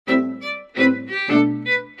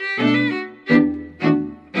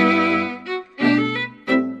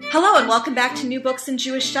welcome back to New Books in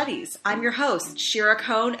Jewish Studies. I'm your host, Shira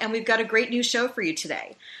Cohn, and we've got a great new show for you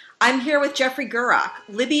today. I'm here with Jeffrey Gurock,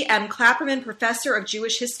 Libby M. Clapperman Professor of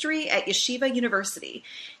Jewish History at Yeshiva University.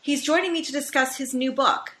 He's joining me to discuss his new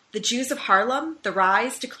book, The Jews of Harlem, The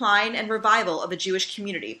Rise, Decline, and Revival of a Jewish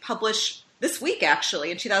Community, published this week,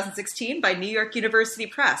 actually, in 2016 by New York University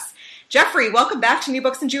Press. Jeffrey, welcome back to New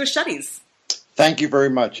Books in Jewish Studies. Thank you very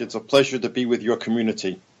much. It's a pleasure to be with your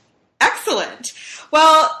community. Excellent.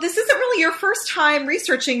 Well, this isn't really your first time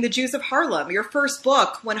researching the Jews of Harlem. Your first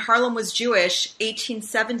book, When Harlem Was Jewish,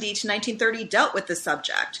 1870 to 1930, dealt with the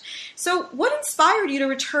subject. So what inspired you to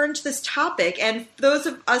return to this topic? And for those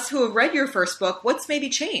of us who have read your first book, what's maybe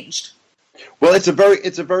changed? Well, it's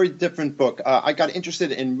a very different book. I got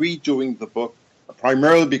interested in redoing the book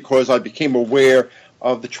primarily because I became aware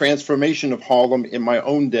of the transformation of Harlem in my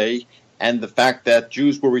own day and the fact that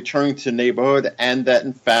Jews were returning to the neighborhood and that,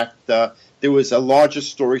 in fact, there was a larger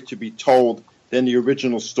story to be told than the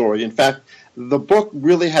original story. In fact, the book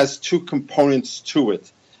really has two components to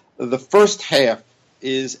it. The first half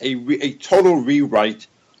is a total rewrite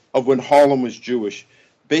of When Harlem Was Jewish,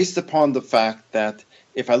 based upon the fact that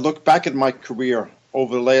if I look back at my career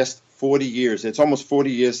over the last 40 years, it's almost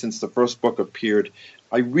 40 years since the first book appeared,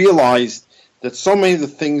 I realized that so many of the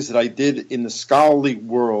things that I did in the scholarly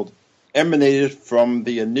world emanated from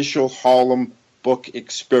the initial Harlem book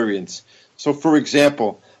experience. So, for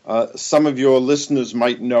example, some of your listeners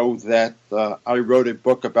might know that I wrote a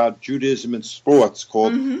book about Judaism and sports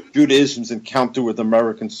called Judaism's Encounter with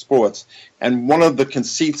American Sports. And one of the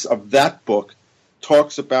conceits of that book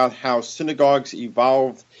talks about how synagogues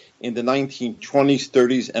evolved in the 1920s,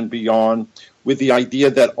 30s, and beyond with the idea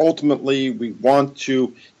that ultimately we want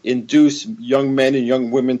to induce young men and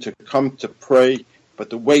young women to come to pray, but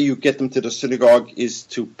the way you get them to the synagogue is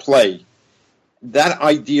to play. That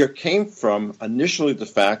idea came from initially the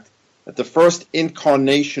fact that the first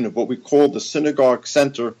incarnation of what we call the synagogue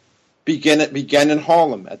center began in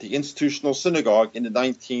Harlem at the Institutional Synagogue in the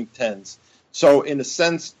 1910s. So in a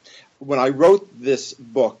sense, when I wrote this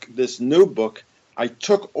book, this new book, I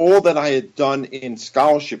took all that I had done in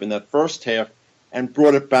scholarship in that first half and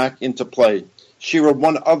brought it back into play. Shira,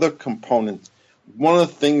 one other component, one of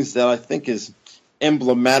the things that I think is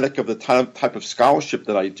emblematic of the type of scholarship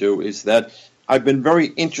that I do is that I've been very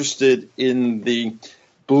interested in the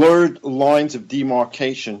blurred lines of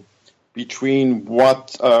demarcation between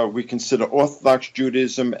what we consider Orthodox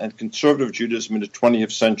Judaism and conservative Judaism in the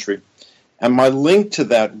 20th century. And my link to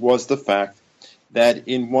that was the fact that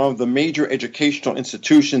in one of the major educational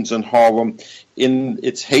institutions in Harlem in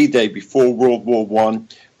its heyday before World War I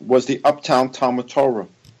was the Uptown Talmud Torah,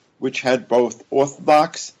 which had both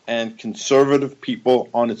Orthodox and conservative people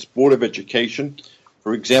on its Board of Education.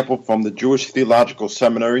 For example, from the Jewish Theological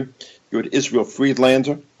Seminary, you had Israel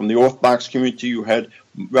Friedlander. From the Orthodox community, you had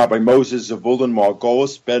Rabbi Moses Zavulun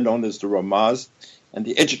Margolis, better known as the Ramaz. And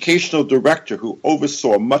the educational director who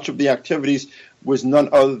oversaw much of the activities was none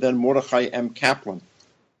other than Mordechai M. Kaplan.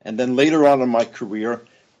 And then later on in my career,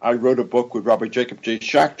 I wrote a book with Rabbi Jacob J.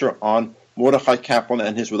 Schachter on Mordechai Kaplan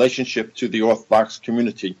and his relationship to the Orthodox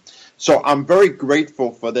community. So I'm very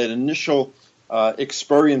grateful for that initial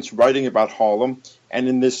experience writing about Harlem. And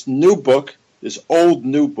in this new book, this old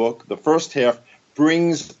new book, the first half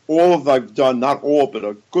brings all of I've done, not all, but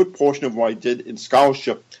a good portion of what I did in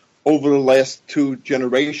scholarship over the last two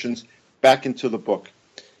generations back into the book.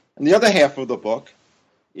 And the other half of the book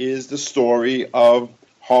is the story of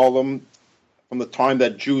Harlem from the time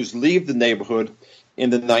that Jews leave the neighborhood in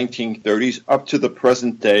the 1930s up to the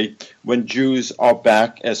present day when Jews are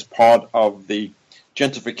back as part of the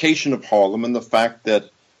gentrification of Harlem and the fact that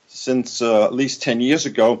since at least 10 years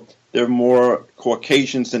ago, there are more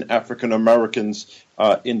Caucasians than African Americans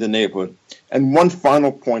in the neighborhood. And one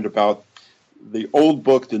final point about the old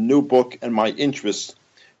book, the new book, and my interests.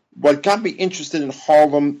 What got me interested in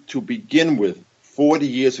Harlem to begin with 40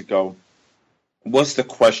 years ago was the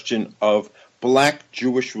question of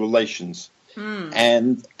Black-Jewish relations.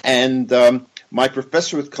 And my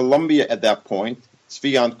professor at Columbia at that point,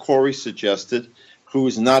 Tzvi Corey, suggested, who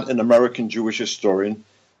is not an American Jewish historian,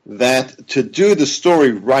 that to do the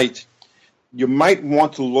story right, you might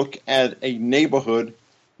want to look at a neighborhood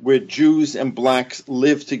where Jews and blacks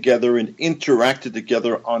lived together and interacted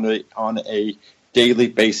together on a daily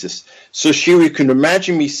basis. So, Shira, you can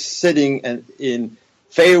imagine me sitting in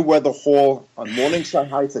Fairweather Hall on Morningside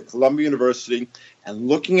Heights at Columbia University and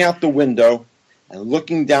looking out the window and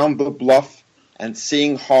looking down the bluff and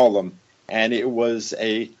seeing Harlem. And it was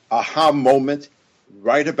a aha moment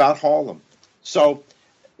right about Harlem. So,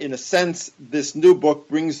 in a sense, this new book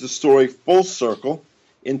brings the story full circle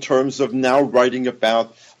in terms of now writing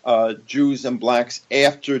about Jews and blacks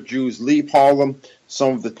after Jews leave Harlem,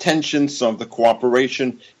 some of the tension, some of the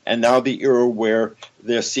cooperation, and now the era where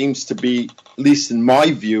there seems to be, at least in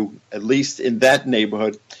my view, at least in that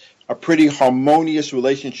neighborhood, a pretty harmonious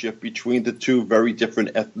relationship between the two very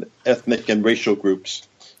different ethnic and racial groups.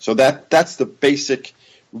 So that's the basic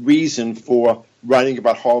reason for writing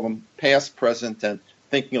about Harlem, past, present, and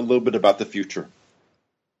thinking a little bit about the future.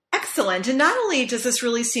 Excellent. And not only does this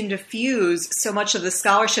really seem to fuse so much of the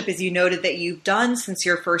scholarship, as you noted, that you've done since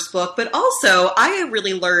your first book, but also I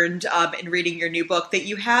really learned in reading your new book that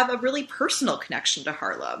you have a really personal connection to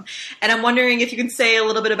Harlem. And I'm wondering if you can say a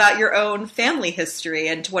little bit about your own family history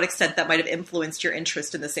and to what extent that might have influenced your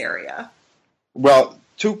interest in this area. Well,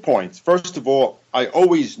 2 points. First of all, I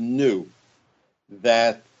always knew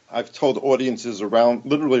that I've told audiences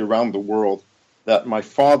literally around the world, that my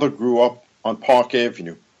father grew up on Park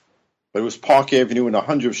Avenue. But it was Park Avenue and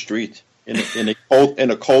 100th Street in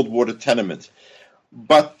a cold water tenement.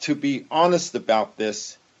 But to be honest about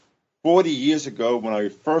this, 40 years ago when I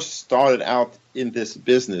first started out in this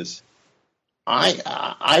business,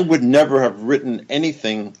 I would never have written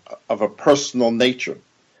anything of a personal nature.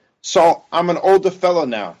 So I'm an older fellow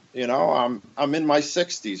now. I'm in my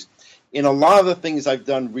 60s. In a lot of the things I've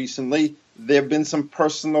done recently, there have been some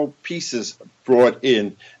personal pieces brought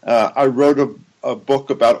in. I wrote a book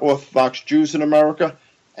about Orthodox Jews in America,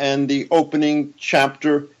 and the opening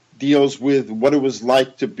chapter deals with what it was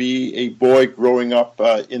like to be a boy growing up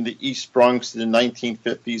in the East Bronx in the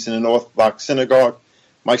 1950s in an Orthodox synagogue.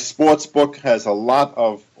 My sports book has a lot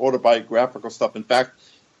of autobiographical stuff. In fact,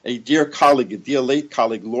 a dear late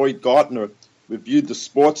colleague, Lloyd Gardner, reviewed the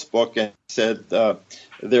sports book and said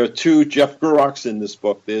there are two Jeff Gurocks in this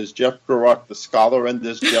book. There's Jeff Gurock, the scholar, and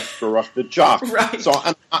there's Jeff Gurock, the jock. Right. So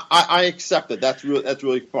I accept it. That's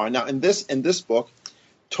really fine. Now, in this book,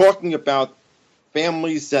 talking about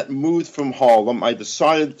families that moved from Harlem, I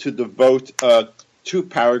decided to devote 2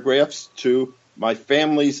 paragraphs to my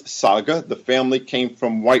family's saga. The family came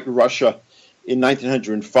from White Russia in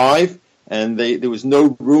 1905, and there was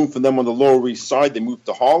no room for them on the Lower East Side. They moved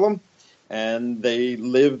to Harlem, and they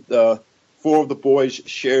lived, 4 of the boys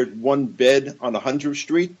shared one bed on 100th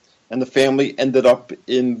Street, and the family ended up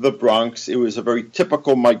in the Bronx. It was a very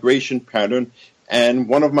typical migration pattern, and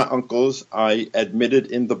one of my uncles, I admitted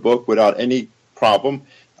in the book without any problem,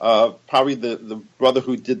 probably the brother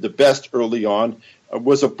who did the best early on,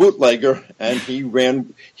 was a bootlegger, and he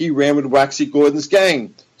ran with Waxy Gordon's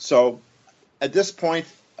gang. So at this point,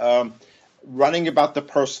 running about the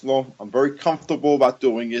personal, I'm very comfortable about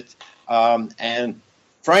doing it. And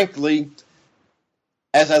frankly,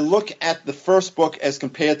 as I look at the first book as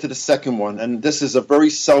compared to the second one, and this is a very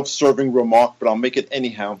self-serving remark, but I'll make it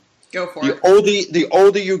anyhow. Go for it. The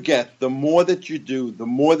older you get, the more that you do, the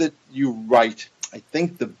more that you write, I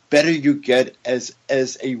think the better you get as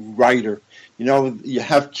a writer. You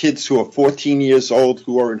have kids who are 14 years old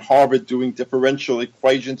who are in Harvard doing differential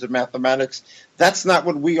equations in mathematics. That's not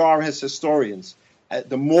what we are as historians.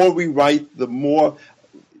 The more we write, the more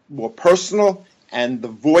personal, and the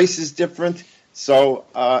voice is different. So,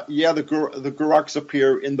 the Gurocks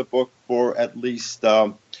appear in the book for at least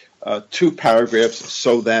 2 paragraphs,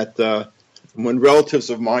 so that when relatives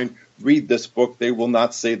of mine read this book, they will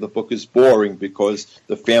not say the book is boring because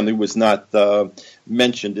the family was not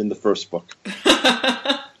mentioned in the first book.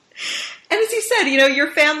 And as you said, your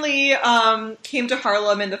family came to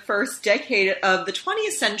Harlem in the first decade of the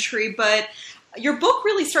 20th century, but your book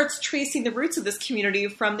really starts tracing the roots of this community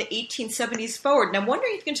from the 1870s forward. And I'm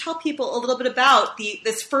wondering if you can tell people a little bit about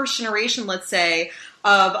this first generation, let's say,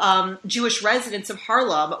 of Jewish residents of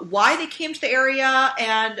Harlem, why they came to the area,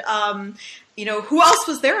 and who else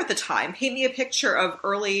was there at the time. Paint me a picture of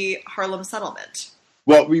early Harlem settlement.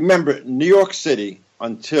 Well, remember, New York City,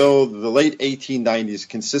 until the late 1890s,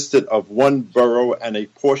 consisted of one borough and a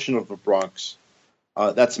portion of the Bronx.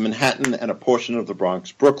 That's Manhattan and a portion of the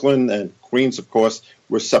Bronx. Brooklyn and Queens, of course,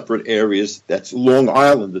 were separate areas. That's Long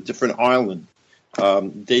Island, a different island,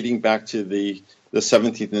 dating back to the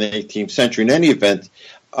 17th and 18th century. In any event,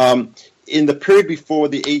 in the period before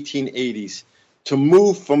the 1880s, to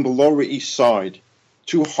move from the Lower East Side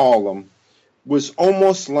to Harlem was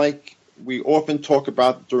almost like we often talk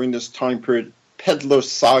about during this time period, peddler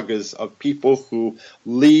sagas of people who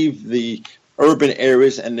leave the urban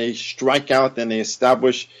areas and they strike out and they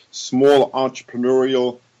establish small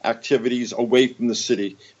entrepreneurial activities away from the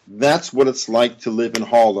city. That's what it's like to live in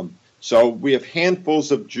Harlem. So we have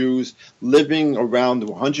handfuls of Jews living around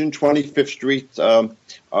 125th Street,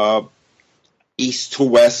 east to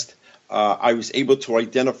west. I was able to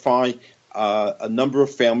identify a number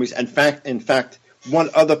of families. In fact, one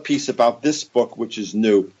other piece about this book, which is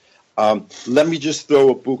new. Let me just throw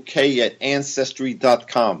a bouquet at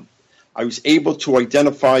Ancestry.com. I was able to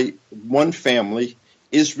identify one family,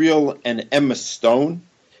 Israel and Emma Stone.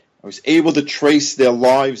 I was able to trace their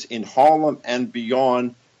lives in Harlem and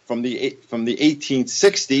beyond from the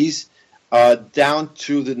 1860s down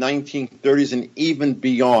to the 1930s and even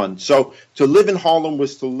beyond. So to live in Harlem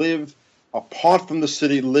was to live apart from the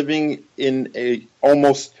city, living in a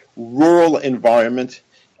almost rural environment.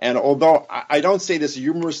 And although I don't say this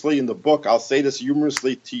humorously in the book, I'll say this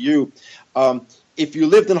humorously to you. If you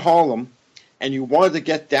lived in Harlem and you wanted to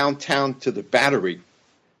get downtown to the Battery,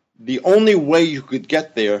 the only way you could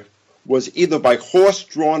get there was either by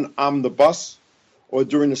horse-drawn omnibus, or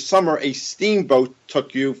during the summer, a steamboat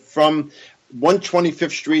took you from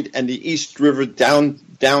 125th Street and the East River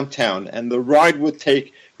downtown, and the ride would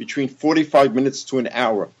take between 45 minutes to an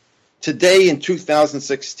hour. Today, in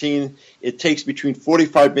 2016, it takes between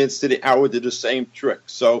 45 minutes to the hour to do the same trick.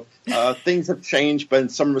 So things have changed, but in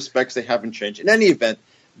some respects, they haven't changed. In any event,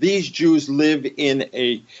 these Jews live in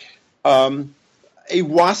a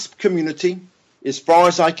WASP community. As far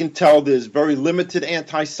as I can tell, there's very limited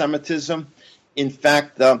anti-Semitism. In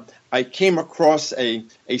fact, I came across a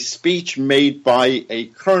speech made by a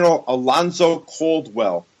Colonel Alonzo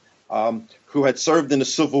Caldwell, who had served in the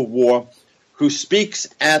Civil War, who speaks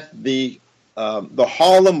at the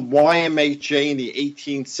Harlem YMHA in the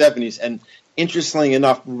 1870s. And interestingly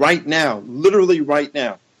enough, right now, literally right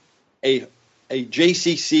now, a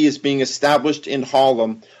JCC is being established in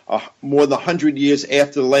Harlem more than 100 years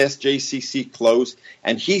after the last JCC closed.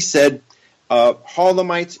 And he said,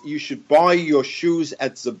 Harlemites, you should buy your shoes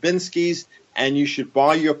at Zabinski's and you should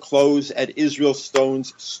buy your clothes at Israel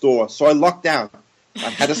Stone's store. So I lucked out. I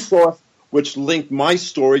had a source which linked my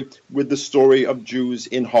story with the story of Jews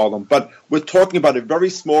in Harlem. But we're talking about a very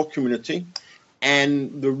small community.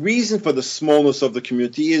 And the reason for the smallness of the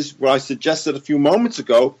community is what I suggested a few moments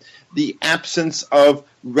ago, the absence of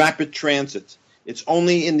rapid transit. It's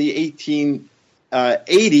only in the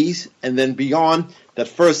 1880s and then beyond that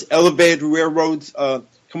first elevated railroads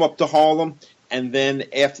come up to Harlem. And then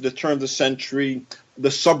after the turn of the century, the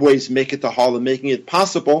subways make it to Harlem, making it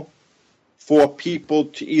possible for people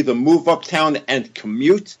to either move uptown and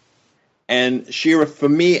commute. And Shira, for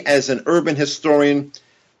me as an urban historian,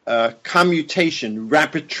 commutation,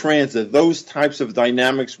 rapid transit, those types of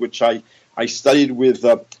dynamics, which I studied with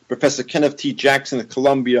Professor Kenneth T. Jackson at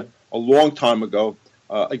Columbia a long time ago,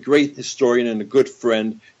 a great historian and a good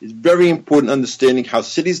friend, is very important understanding how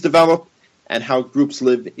cities develop and how groups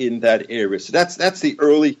live in that area. So that's the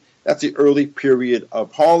early period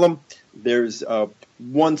of Harlem. There's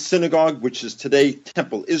one synagogue, which is today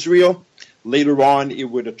Temple Israel. Later on, it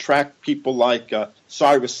would attract people like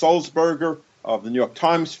Cyrus Sulzberger of the New York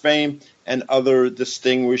Times fame and other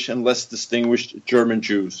distinguished and less distinguished German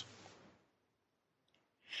Jews.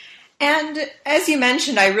 And as you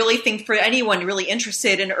mentioned, I really think for anyone really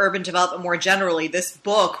interested in urban development more generally, this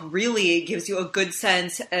book really gives you a good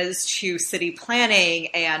sense as to city planning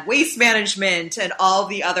and waste management and all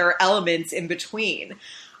the other elements in between.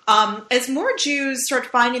 As more Jews start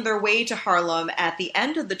finding their way to Harlem at the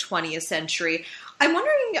end of the 20th century, I'm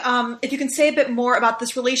wondering if you can say a bit more about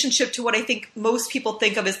this relationship to what I think most people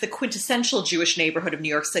think of as the quintessential Jewish neighborhood of New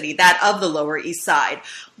York City, that of the Lower East Side.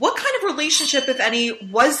 What kind of relationship, if any,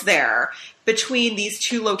 was there between these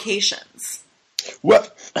two locations? Well,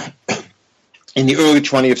 in the early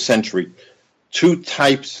 20th century, two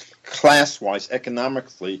types, class-wise,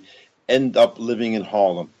 economically, end up living in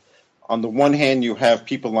Harlem. On the one hand, you have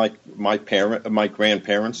people like my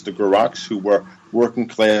grandparents, the Guraks, who were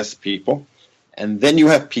working-class people. And then you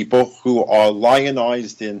have people who are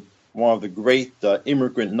lionized in one of the great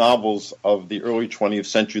immigrant novels of the early 20th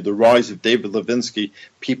century, The Rise of David Levinsky,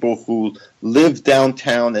 people who lived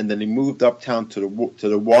downtown and then they moved uptown to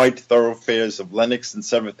the wide thoroughfares of Lenox and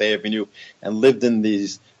 7th Avenue and lived in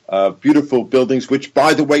these beautiful buildings, which,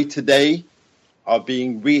 by the way, today are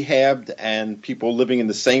being rehabbed and people living in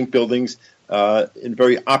the same buildings in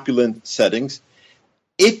very opulent settings.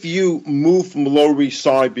 If you move from the Lower East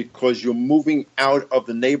Side because you're moving out of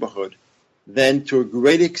the neighborhood, then to a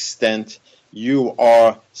great extent you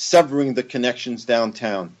are severing the connections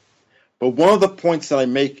downtown. But one of the points that I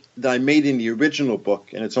made in the original book,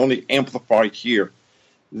 and it's only amplified here,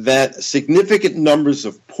 that significant numbers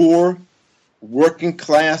of poor, working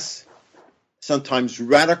class, sometimes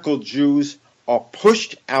radical Jews are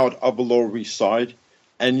pushed out of the Lower East Side,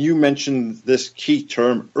 and you mentioned this key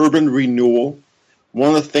term, urban renewal.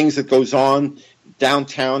 One of the things that goes on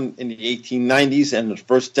downtown in the 1890s and the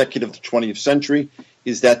first decade of the 20th century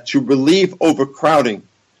is that to relieve overcrowding,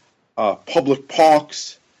 public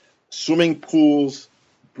parks, swimming pools,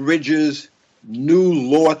 bridges, new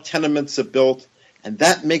law tenements are built, and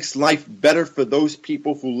that makes life better for those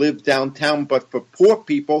people who live downtown. But for poor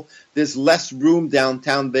people, there's less room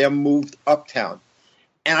downtown. They're moved uptown.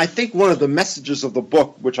 And I think one of the messages of the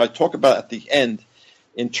book, which I talk about at the end,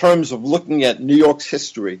 in terms of looking at New York's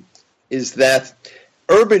history, is that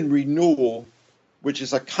urban renewal, which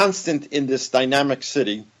is a constant in this dynamic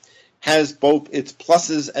city, has both its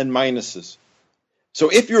pluses and minuses. So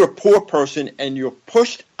if you're a poor person and you're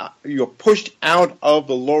pushed out of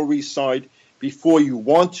the Lower East Side before you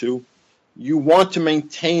want to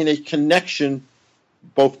maintain a connection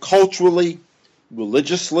both culturally,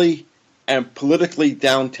 religiously, and politically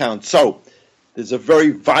downtown. So there's a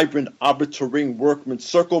very vibrant Arbiter Ring Workman's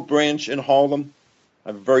Circle branch in Harlem. I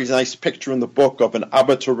have a very nice picture in the book of an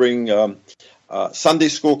Arbiter Ring Sunday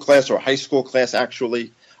school class, or high school class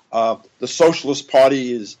actually. The Socialist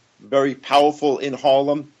Party is very powerful in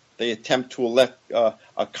Harlem. They attempt to elect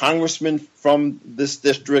a congressman from this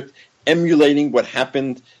district, emulating what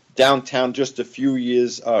happened downtown just a few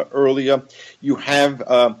years earlier. You have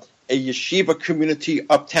a yeshiva community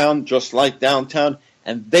uptown, just like downtown,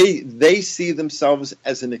 and they see themselves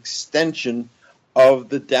as an extension of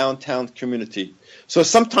the downtown community. So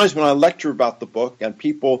sometimes when I lecture about the book and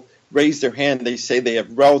people raise their hand, they say they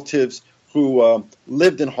have relatives who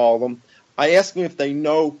lived in Harlem, I ask them if they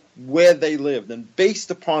know where they lived. And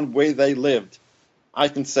based upon where they lived, I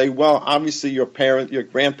can say, well, obviously your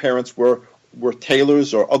grandparents were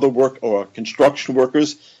tailors or other work or construction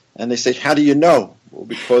workers. And they say, how do you know? Well,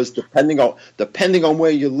 because depending on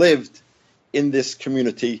where you lived in this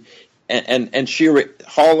community, and Shira,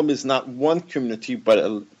 Harlem is not one community,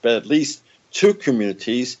 but at least two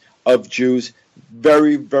communities of Jews,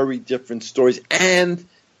 very, very different stories. And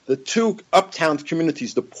the two uptown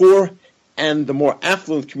communities, the poor and the more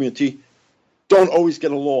affluent community, don't always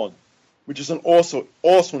get along, which is also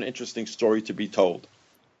an interesting story to be told.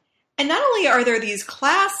 And not only are there these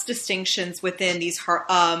class distinctions within these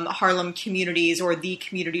Harlem communities, or the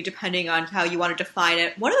community, depending on how you want to define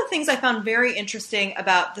it, one of the things I found very interesting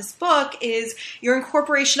about this book is your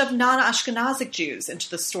incorporation of non-Ashkenazic Jews into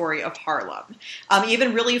the story of Harlem,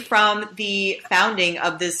 even really from the founding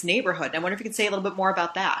of this neighborhood. I wonder if you could say a little bit more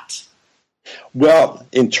about that. Well,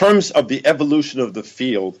 in terms of the evolution of the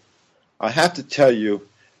field, I have to tell you,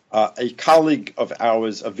 a colleague of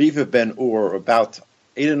ours, Aviva Ben-Ur, about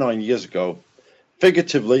 8 or 9 years ago,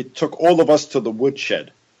 figuratively took all of us to the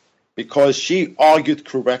woodshed, because she argued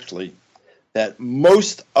correctly that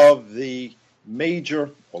most of the major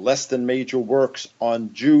or less than major works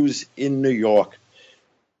on Jews in New York,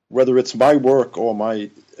 whether it's my work or my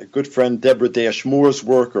good friend Deborah Dash Moore's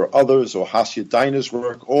work or others, or Hasia Dinah's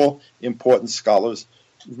work, all important scholars,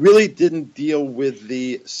 really didn't deal with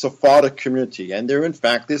the Sephardic community. And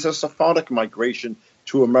there's a Sephardic migration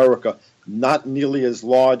to America, not nearly as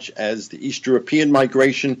large as the East European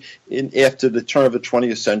migration after the turn of the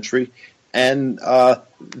 20th century. And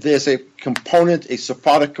there's a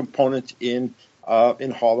Sephardic component in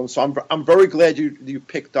Harlem. So I'm very glad you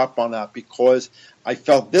picked up on that, because I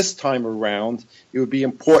felt this time around it would be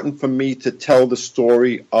important for me to tell the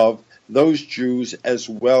story of those Jews as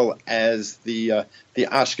well as the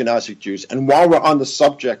Ashkenazic Jews. And while we're on the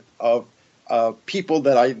subject of people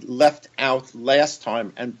that I left out last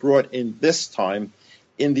time and brought in this time,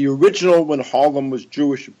 in the original When Harlem Was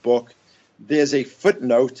Jewish book, there's a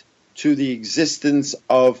footnote to the existence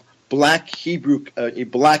of a Black Hebrew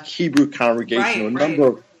congregation, or a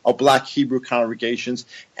number of Black Hebrew congregations,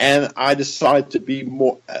 and I decided to be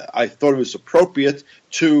more, I thought it was appropriate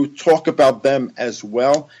to talk about them as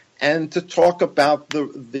well, and to talk about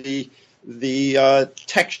the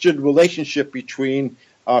textured relationship between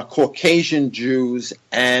Caucasian Jews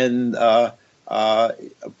and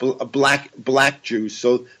black Jews.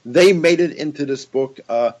 So they made it into this book,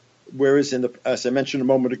 whereas as I mentioned a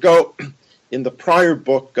moment ago, in the prior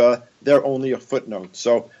book, they're only a footnote.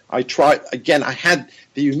 So I had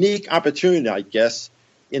the unique opportunity, I guess,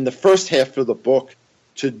 in the first half of the book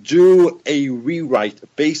to do a rewrite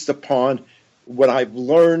based upon what I've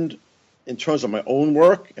learned in terms of my own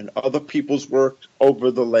work and other people's work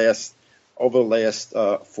over the last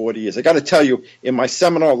 40 years. I got to tell you, in my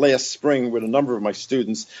seminar last spring with a number of my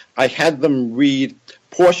students, I had them read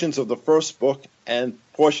portions of the first book and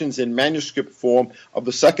portions in manuscript form of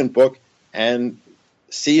the second book and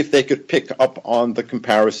see if they could pick up on the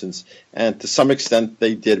comparisons. And to some extent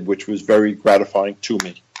they did, which was very gratifying to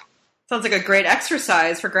me. Sounds like a great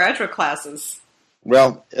exercise for graduate classes.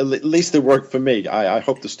 Well, at least it worked for me. I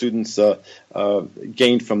hope the students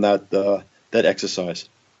gained from that exercise.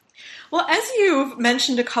 Well, as you've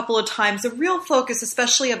mentioned a couple of times, the real focus,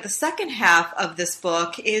 especially of the second half of this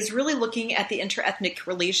book, is really looking at the interethnic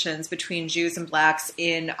relations between Jews and blacks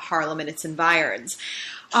in Harlem and its environs.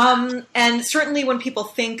 And certainly when people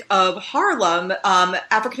think of Harlem,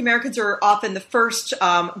 African Americans are often the first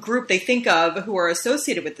group they think of who are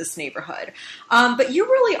associated with this neighborhood. But you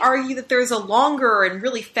really argue that there's a longer and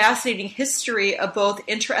really fascinating history of both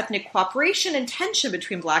interethnic cooperation and tension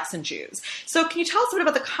between blacks and Jews. So can you tell us a bit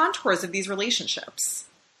about the contours of these relationships?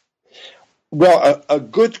 Well, a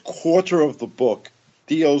good quarter of the book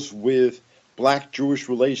deals with black-Jewish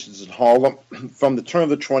relations in Harlem from the turn of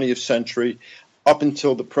the 20th century up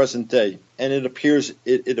until the present day, and it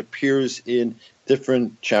appears in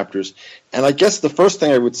different chapters. And I guess the first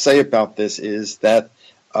thing I would say about this is that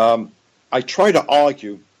I try to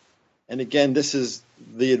argue, and again, this is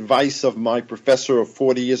the advice of my professor of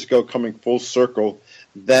 40 years ago coming full circle,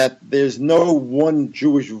 that there's no one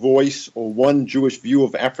Jewish voice or one Jewish view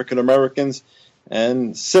of African Americans,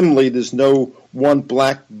 and similarly, there's no one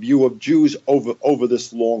black view of Jews over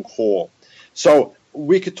this long haul. So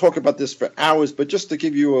we could talk about this for hours, but just to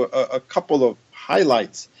give you a couple of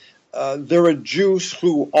highlights, there are Jews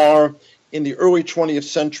who are, in the early 20th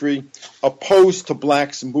century, opposed to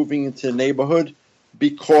blacks moving into the neighborhood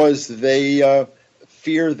because they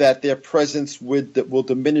fear that their presence will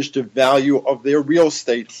diminish the value of their real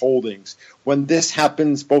estate holdings. When this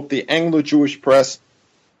happens, both the Anglo-Jewish press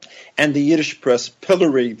and the Yiddish press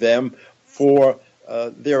pillory them for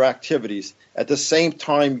their activities. At the same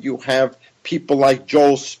time, you have people like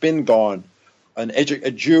Joel Spingarn,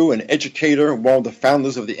 a Jew, an educator, one of the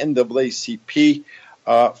founders of the NAACP,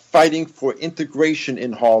 fighting for integration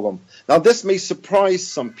in Harlem. Now, this may surprise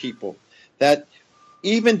some people that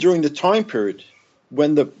even during the time period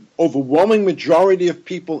when the overwhelming majority of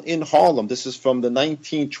people in Harlem, this is from the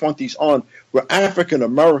 1920s on, were African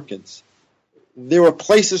Americans, there were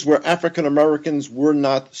places where African Americans were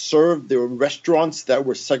not served. There were restaurants that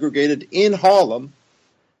were segregated in Harlem.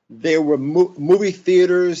 There were movie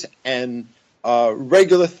theaters and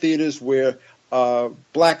regular theaters where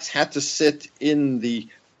blacks had to sit in the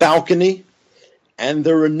balcony. And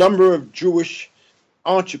there were a number of Jewish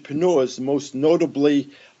entrepreneurs, most notably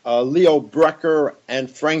Leo Brecker and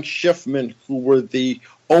Frank Schiffman, who were the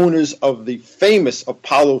owners of the famous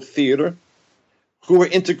Apollo Theater, who were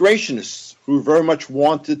integrationists, who very much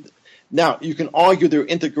wanted. Now, you can argue they're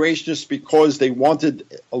integrationists because they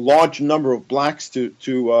wanted a large number of blacks to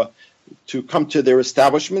come to their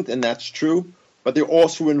establishment, and that's true. But they're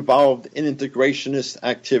also involved in integrationist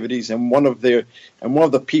activities, and one of the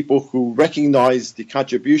people who recognized the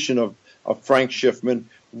contribution of Frank Schiffman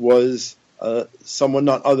was someone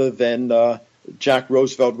not other than Jack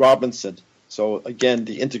Roosevelt Robinson. So again,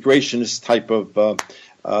 the integrationist type of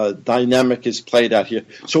dynamic is played out here.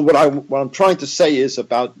 So what I'm trying to say is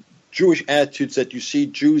about Jewish attitudes that you see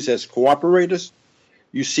Jews as cooperators,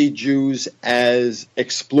 you see Jews as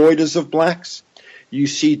exploiters of blacks, you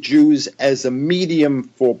see Jews as a medium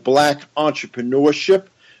for black entrepreneurship.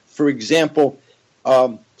 For example,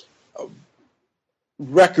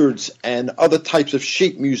 records and other types of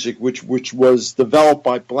sheet music, which was developed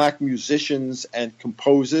by black musicians and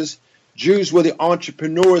composers. Jews were the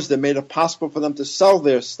entrepreneurs that made it possible for them to sell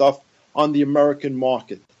their stuff on the American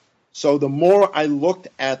market. So the more I looked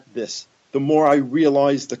at this, the more I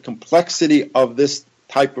realized the complexity of this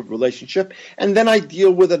type of relationship. And then I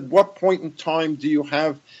deal with at what point in time do you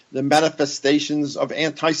have the manifestations of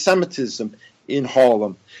anti-Semitism in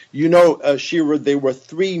Harlem. You know, Shira, there were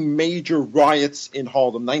three major riots in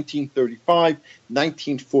Harlem, 1935,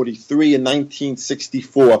 1943, and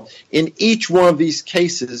 1964. In each one of these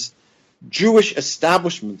cases, Jewish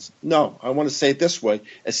establishments, no, I want to say it this way,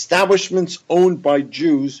 establishments owned by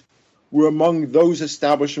Jews were among those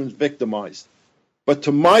establishments victimized. But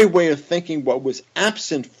to my way of thinking, what was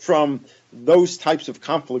absent from those types of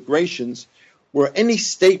conflagrations were any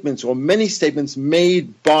statements or many statements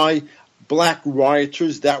made by black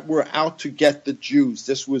rioters that were out to get the Jews.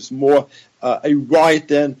 This was more a riot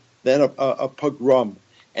than a pogrom.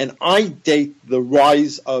 And I date the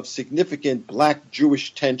rise of significant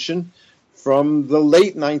black-Jewish tension from the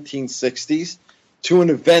late 1960s to an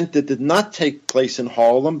event that did not take place in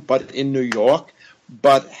Harlem, but in New York,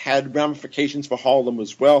 but had ramifications for Harlem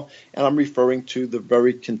as well. And I'm referring to the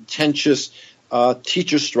very contentious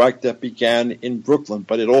teacher strike that began in Brooklyn,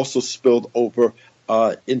 but it also spilled over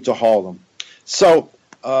into Harlem. So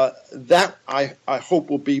that, I hope,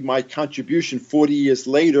 will be my contribution 40 years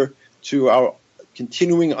later to our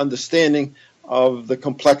continuing understanding of the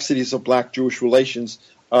complexities of black-Jewish relations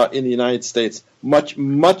in the United States. Much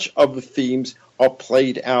of the themes are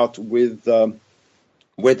played out with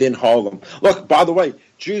within Harlem. Look, by the way,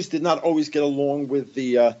 Jews did not always get along with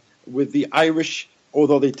the Irish,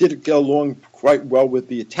 although they did get along quite well with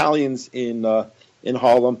the Italians in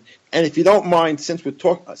Harlem. And if you don't mind,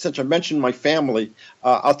 since I mentioned my family,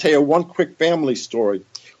 I'll tell you one quick family story.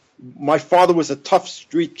 My father was a tough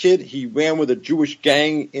street kid. He ran with a Jewish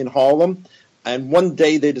gang in Harlem, and one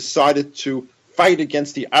day they decided to fight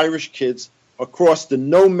against the Irish kids across the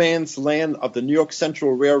no man's land of the New York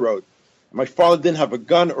Central Railroad. My father didn't have a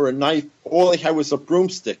gun or a knife. All he had was a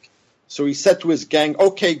broomstick. So he said to his gang,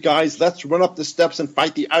 "Okay, guys, let's run up the steps and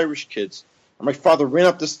fight the Irish kids." And my father ran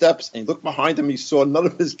up the steps, and he looked behind him. He saw none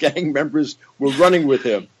of his gang members were running with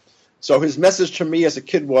him. So his message to me as a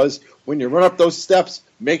kid was, when you run up those steps,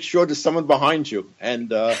 make sure there's someone behind you.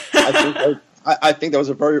 And I think that was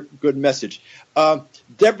a very good message.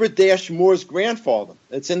 Deborah Dash Moore's grandfather,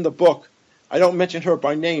 it's in the book. I don't mention her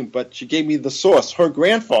by name, but she gave me the source. Her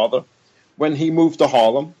grandfather, when he moved to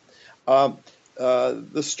Harlem,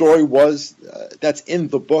 the story was that's in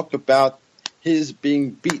the book about his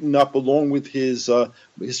being beaten up along with his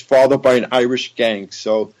father by an Irish gang.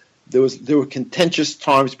 So there were contentious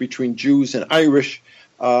times between Jews and Irish,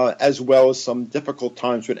 as well as some difficult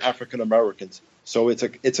times with African Americans. So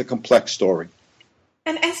it's a complex story.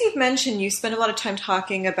 And as you've mentioned, you spend a lot of time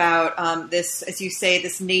talking about this, as you say,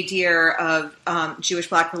 this nadir of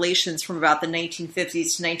Jewish-Black relations from about the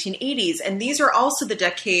 1950s to 1980s. And these are also the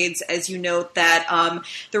decades, as you note, that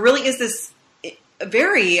there really is this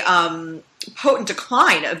very potent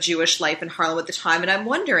decline of Jewish life in Harlem at the time. And I'm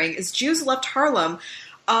wondering, as Jews left Harlem,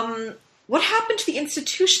 what happened to the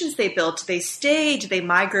institutions they built? Did they stay? Did they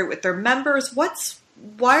migrate with their members?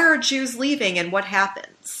 Why are Jews leaving, and what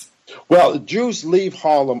happens? Well, Jews leave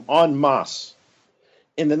Harlem en masse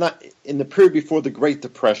in the period before the Great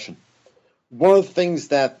Depression. One of the things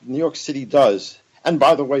that New York City does, and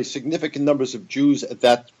by the way, significant numbers of Jews at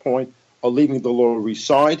that point are leaving the Lower East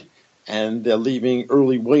Side, and they're leaving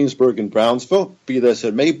early Williamsburg and Brownsville, be that as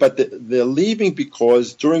it may, but they're leaving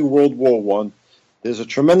because during World War I, there's a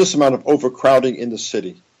tremendous amount of overcrowding in the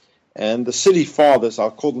city. And the city fathers,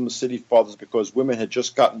 I'll call them the city fathers because women had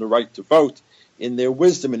just gotten the right to vote, in their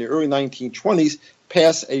wisdom in the early 1920s,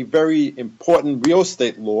 passed a very important real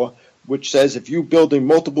estate law which says if you build a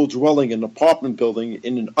multiple dwelling, an apartment building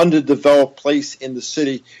in an underdeveloped place in the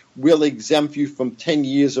city, we'll exempt you from 10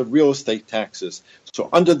 years of real estate taxes. So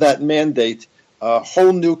under that mandate,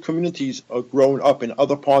 whole new communities are grown up in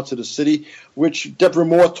other parts of the city, which Deborah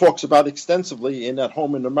Moore talks about extensively in At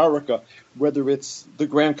Home in America, whether it's the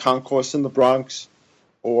Grand Concourse in the Bronx,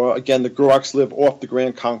 or again, the Gruroks live off the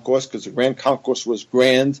Grand Concourse because the Grand Concourse was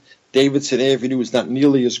grand. Davidson Avenue was not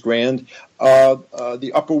nearly as grand.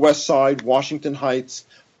 The Upper West Side, Washington Heights,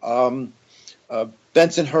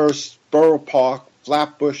 Bensonhurst, Borough Park,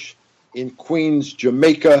 Flatbush, in Queens,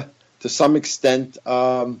 Jamaica, to some extent.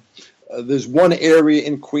 There's one area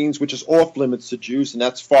in Queens which is off limits to Jews, and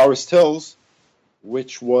that's Forest Hills,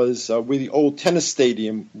 which was where the old tennis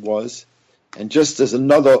stadium was. And just as a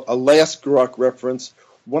last Grok reference,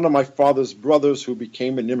 one of my father's brothers who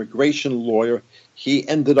became an immigration lawyer, he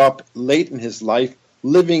ended up late in his life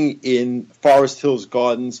living in Forest Hills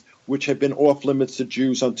Gardens, which had been off limits to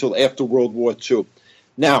Jews until after World War II.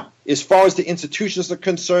 Now, as far as the institutions are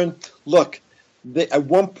concerned, look, at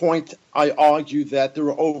one point I argue that there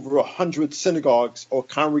were over 100 synagogues or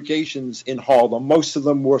congregations in Harlem. Most of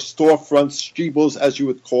them were storefronts, shtibels, as you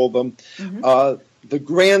would call them. Mm-hmm. The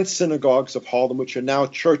grand synagogues of Harlem, which are now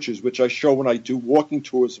churches, which I show when I do walking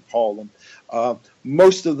tours of Harlem,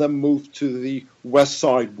 most of them moved to the west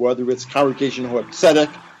side, whether it's Congregation Hor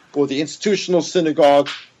Tzedek or the Institutional Synagogue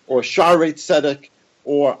or Shaarei Tzedek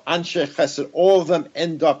or Anshe Chesed. All of them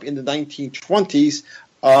end up in the 1920s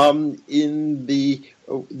in the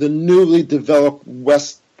newly developed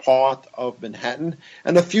west part of Manhattan,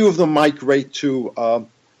 and a few of them migrate to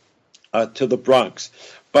the Bronx.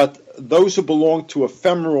 But those who belong to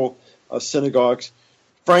ephemeral synagogues,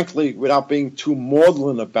 frankly, without being too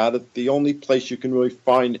maudlin about it, the only place you can really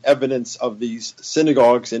find evidence of these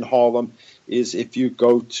synagogues in Harlem is if you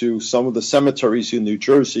go to some of the cemeteries in New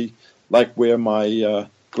Jersey, like where my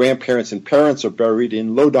grandparents and parents are buried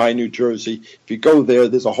in Lodi, New Jersey. If you go there,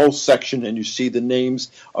 there's a whole section and you see the names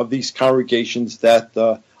of these congregations that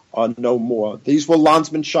are no more. These were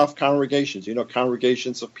Landsmannschaft congregations,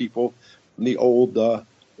 congregations of people from the old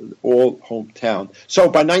hometown. So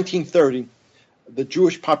by 1930, the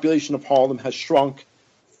Jewish population of Harlem has shrunk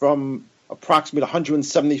from approximately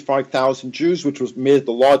 175,000 Jews, which was made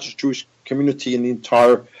the largest Jewish community in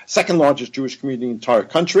the second largest Jewish community in the entire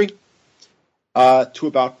country, to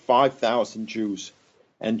about 5,000 Jews.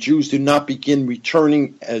 And Jews do not begin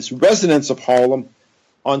returning as residents of Harlem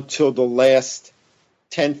until the last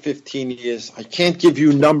 10, 15 years. I can't give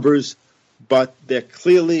you numbers, but they're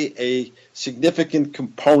clearly a significant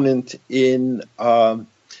component in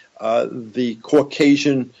the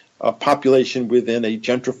Caucasian population within a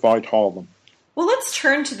gentrified Harlem. Well, let's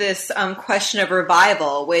turn to this question of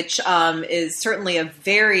revival, which is certainly a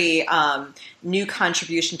very new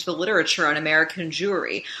contribution to the literature on American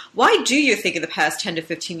Jewry. Why do you think in the past 10 to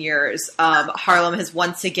 15 years Harlem has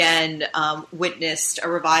once again witnessed a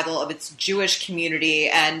revival of its Jewish community?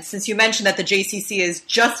 And since you mentioned that the JCC is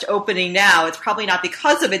just opening now, it's probably not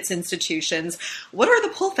because of its institutions. What are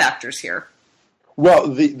the pull factors here? Well,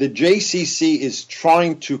 the JCC is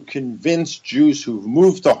trying to convince Jews who've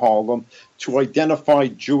moved to Harlem to identify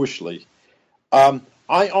Jewishly.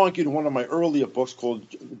 I argued in one of my earlier books called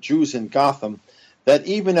Jews in Gotham that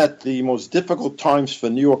even at the most difficult times for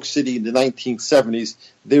New York City in the 1970s,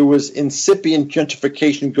 there was incipient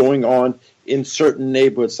gentrification going on in certain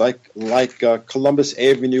neighborhoods like Columbus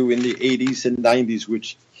Avenue in the 80s and 90s,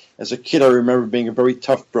 which as a kid I remember being a very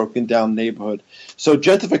tough, broken down neighborhood. So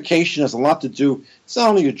gentrification has a lot to do, it's not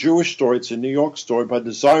only a Jewish story, it's a New York story, but a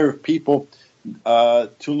desire of people to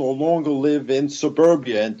no longer live in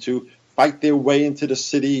suburbia and to fight their way into the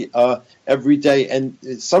city every day. And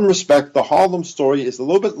in some respect, the Harlem story is a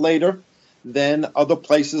little bit later than other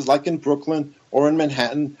places like in Brooklyn or in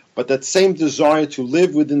Manhattan, but that same desire to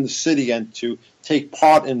live within the city and to take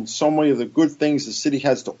part in so many of the good things the city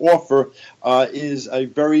has to offer is a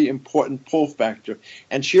very important pull factor.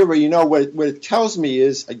 And Shira, you know, what it tells me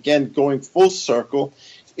is, again, going full circle,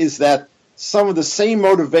 is that some of the same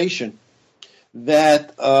motivation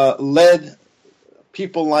that led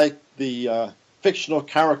people like the fictional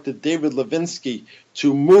character David Levinsky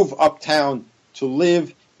to move uptown to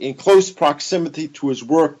live in close proximity to his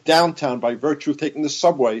work downtown by virtue of taking the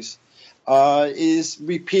subways, is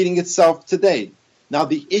repeating itself today. Now,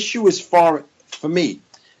 the issue is for me,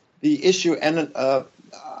 the issue, and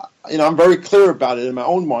I'm very clear about it in my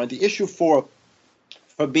own mind, the issue for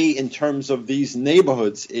me in terms of these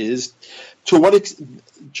neighborhoods is to what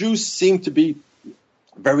Jews seem to be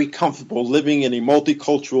very comfortable living in a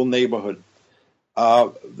multicultural neighborhood.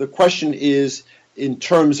 The question is, in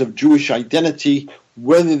terms of Jewish identity,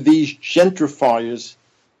 whether these gentrifiers,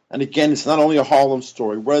 and again, it's not only a Harlem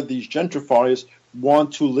story, whether these gentrifiers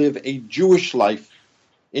want to live a Jewish life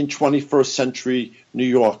in 21st century New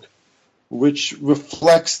York, which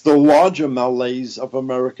reflects the larger malaise of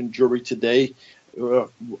American Jewry today.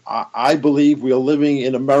 I believe we are living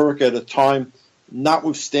in America at a time,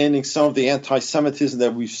 notwithstanding some of the anti-Semitism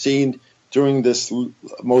that we've seen during this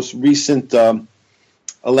most recent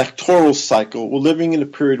electoral cycle, we're living in a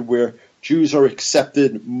period where Jews are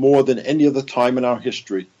accepted more than any other time in our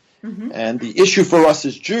history. Mm-hmm. And the issue for us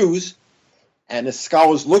as Jews, and as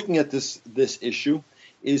scholars looking at this issue,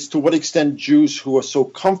 is to what extent Jews who are so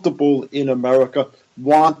comfortable in America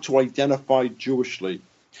want to identify Jewishly.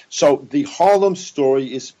 So the Harlem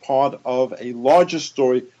story is part of a larger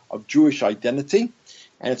story of Jewish identity,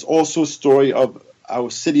 and it's also a story of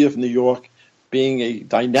our city of New York being a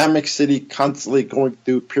dynamic city, constantly going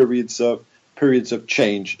through periods of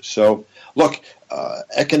change. So, look,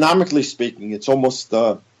 economically speaking, it's almost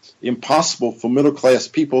impossible for middle-class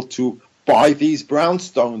people to buy these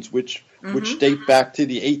brownstones, which date back to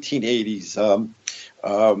the 1880s.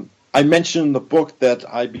 I mentioned in the book that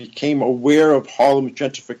I became aware of Harlem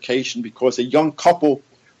gentrification because a young couple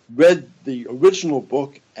read the original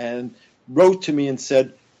book and wrote to me and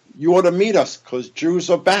said, "You ought to meet us because Jews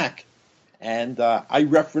are back." And I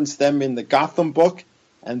referenced them in the Gotham book,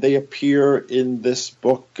 and they appear in this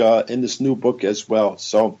book, in this new book as well.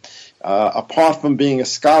 So apart from being a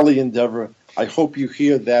scholarly endeavor, I hope you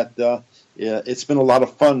hear that it's been a lot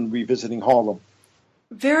of fun revisiting Harlem.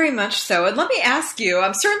 Very much so. And let me ask you,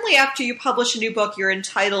 certainly after you publish a new book, you're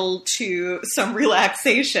entitled to some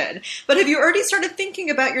relaxation. But have you already started thinking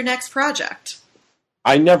about your next project?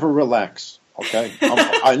 I never relax, okay?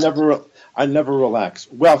 I never relax.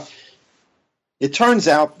 Well, it turns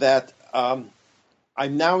out that I'm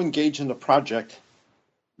now engaged in a project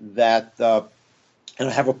that, and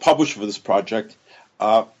I have a publisher for this project.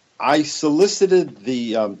 I solicited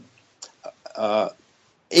the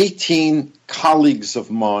 18 colleagues of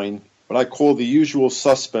mine, what I call the usual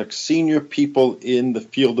suspects, senior people in the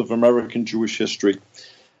field of American Jewish history,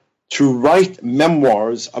 to write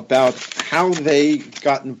memoirs about how they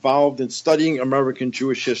got involved in studying American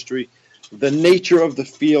Jewish history, the nature of the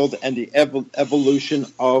field, and the evolution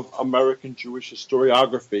of American Jewish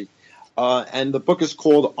historiography. And the book is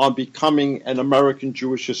called On Becoming an American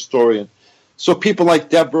Jewish Historian. So people like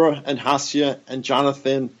Deborah and Hasia and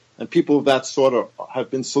Jonathan and people of that sort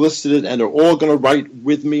have been solicited and are all going to write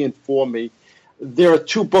with me and for me. There are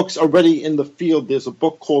 2 books already in the field. There's a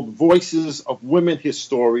book called Voices of Women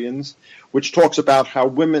Historians, which talks about how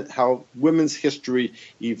women's history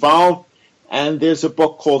evolved. And there's a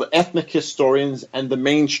book called Ethnic Historians and the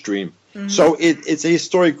Mainstream. Mm-hmm. So it's a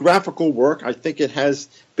historiographical work. I think it has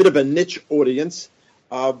a bit of a niche audience,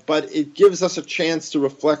 but it gives us a chance to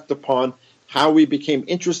reflect upon how we became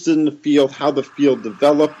interested in the field, how the field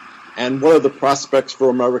developed, and what are the prospects for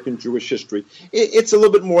American Jewish history. It's a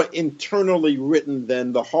little bit more internally written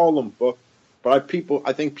than the Harlem book, but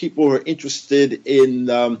I think people who are interested in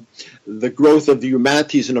the growth of the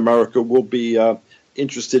humanities in America will be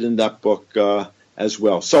interested in that book as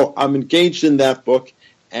well. So I'm engaged in that book,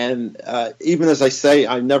 and even as I say,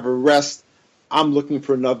 I never rest. I'm looking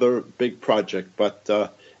for another big project, but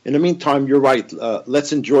in the meantime, you're right.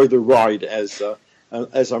 Let's enjoy the ride as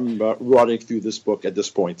I'm riding through this book at this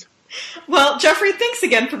point. Well, Jeffrey, thanks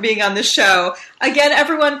again for being on the show. Again,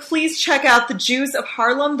 everyone, please check out The Jews of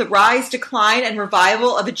Harlem, The Rise, Decline, and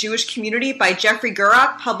Revival of a Jewish Community by Jeffrey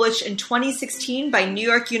Gurok, published in 2016 by New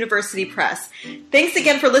York University Press. Thanks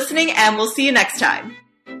again for listening, and we'll see you next time.